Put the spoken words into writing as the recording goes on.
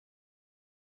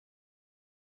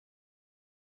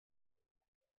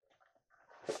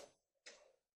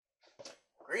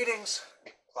Greetings,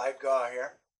 Clyde Gaw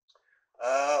here.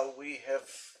 We have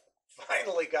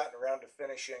finally gotten around to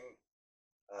finishing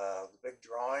the big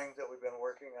drawing that we've been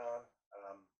working on.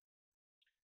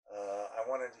 I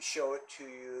wanted to show it to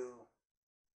you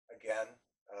again,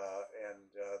 and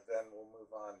then we'll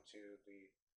move on to the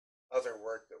other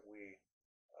work that we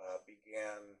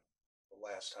began the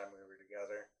last time we were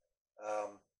together.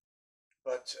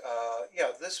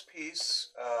 Yeah, this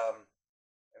piece,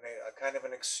 and a kind of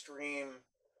an extreme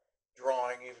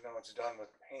drawing, even though it's done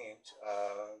with paint,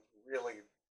 really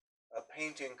a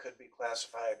painting could be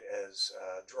classified as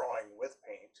drawing with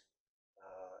paint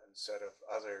instead of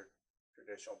other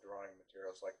traditional drawing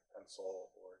materials like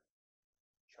pencil or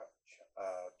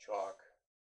chalk,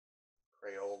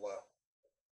 Crayola,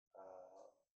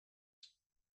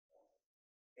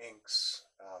 inks.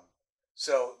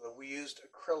 We used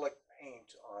acrylic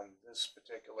paint on this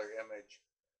particular image.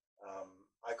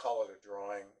 I call it a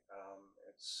drawing.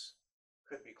 It's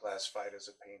could be classified as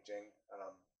a painting,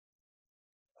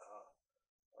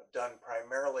 done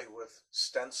primarily with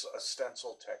a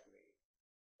stencil technique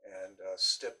and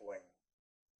stippling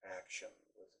action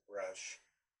with a brush.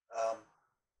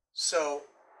 So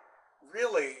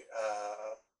really,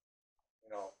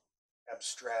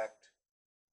 abstract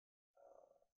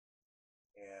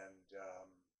and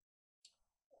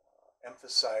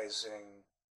emphasizing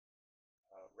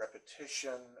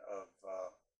repetition of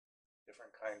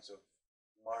different kinds of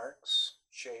marks,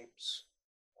 shapes,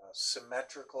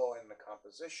 symmetrical in the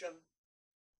composition,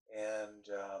 and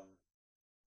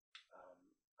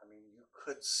I mean, you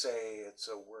could say it's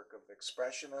a work of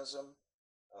expressionism.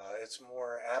 It's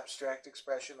more abstract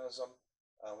expressionism.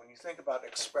 When you think about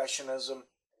expressionism,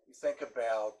 you think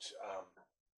about,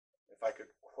 if I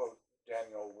could quote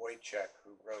Daniel Wojcik,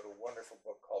 who wrote a wonderful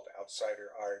book called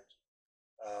Outsider Art.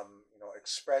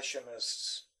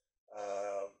 Expressionists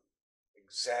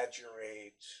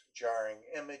exaggerate jarring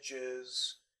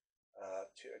images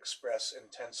to express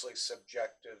intensely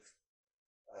subjective,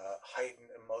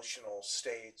 heightened emotional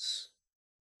states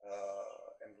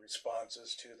and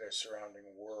responses to their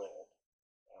surrounding world.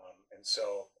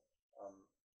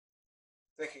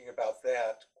 Thinking about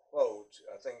that quote,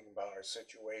 thinking about our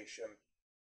situation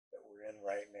that we're in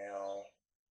right now,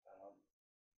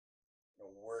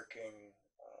 working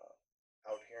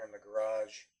out here in the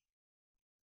garage,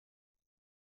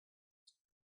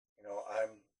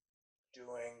 I'm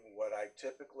doing what I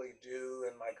typically do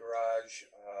in my garage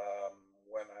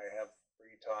when I have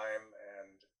free time,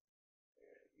 and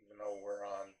even though we're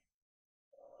on,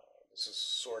 this is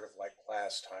sort of like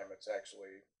class time, it's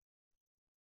actually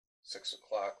 6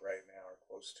 o'clock right now, or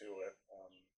close to it.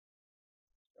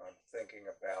 I'm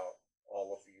thinking about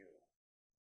all of you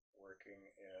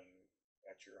working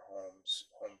at your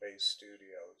home-based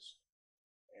studios,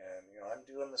 and I'm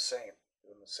doing the same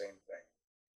thing.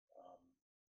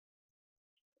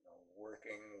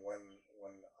 Working when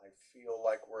I feel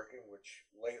like working, which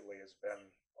lately has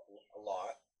been a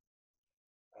lot.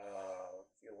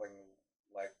 Feeling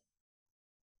like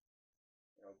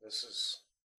this is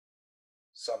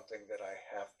something that I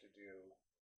have to do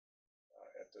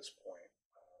at this point.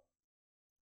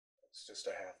 It's just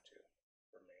a have to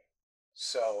for me.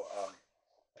 So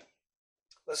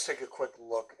let's take a quick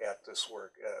look at this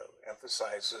work.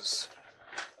 Emphasizes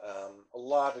a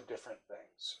lot of different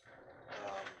things.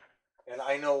 And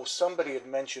I know somebody had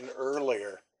mentioned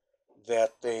earlier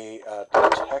that they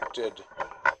detected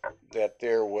that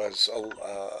there was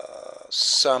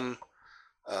some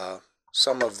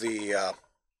of the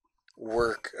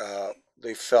work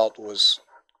they felt was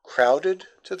crowded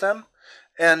to them,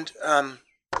 and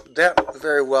that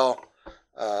very well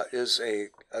is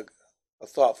a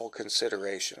thoughtful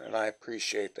consideration, and I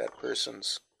appreciate that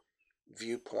person's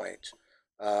viewpoint.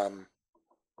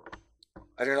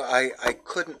 I don't know, I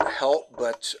couldn't help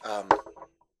but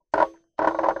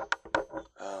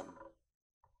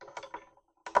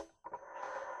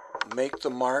make the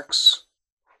marks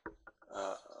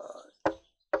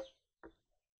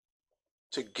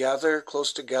together,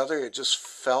 close together. It just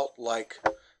felt like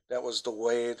that was the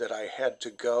way that I had to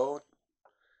go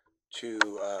to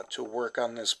work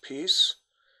on this piece.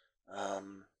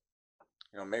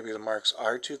 Maybe the marks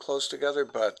are too close together,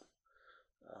 but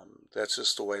that's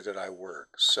just the way that I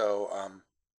work. So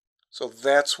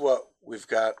that's what we've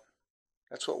got.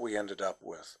 That's what we ended up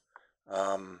with.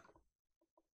 I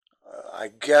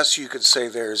guess you could say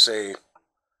there's a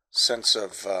sense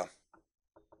of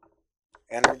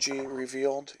energy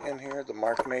revealed in here. The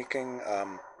mark making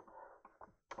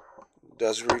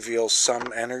does reveal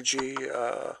some energy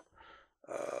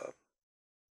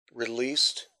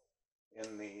released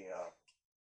in the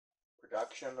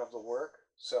production of the work.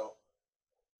 So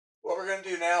What we're going to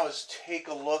do now is take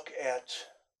a look at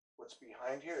what's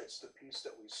behind here. It's the piece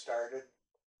that we started.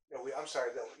 No, I'm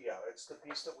sorry. It's the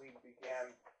piece that we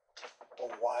began a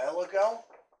while ago.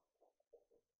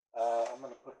 I'm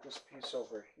going to put this piece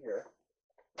over here.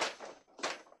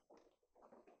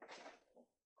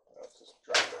 Let's just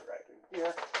drop it right in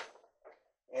here.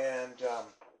 And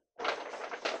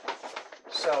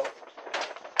so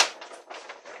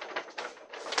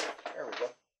there we go.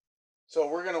 So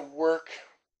we're going to work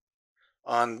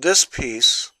on this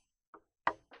piece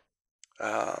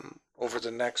over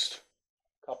the next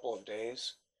couple of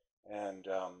days, and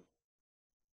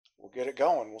we'll get it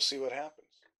going. We'll see what happens.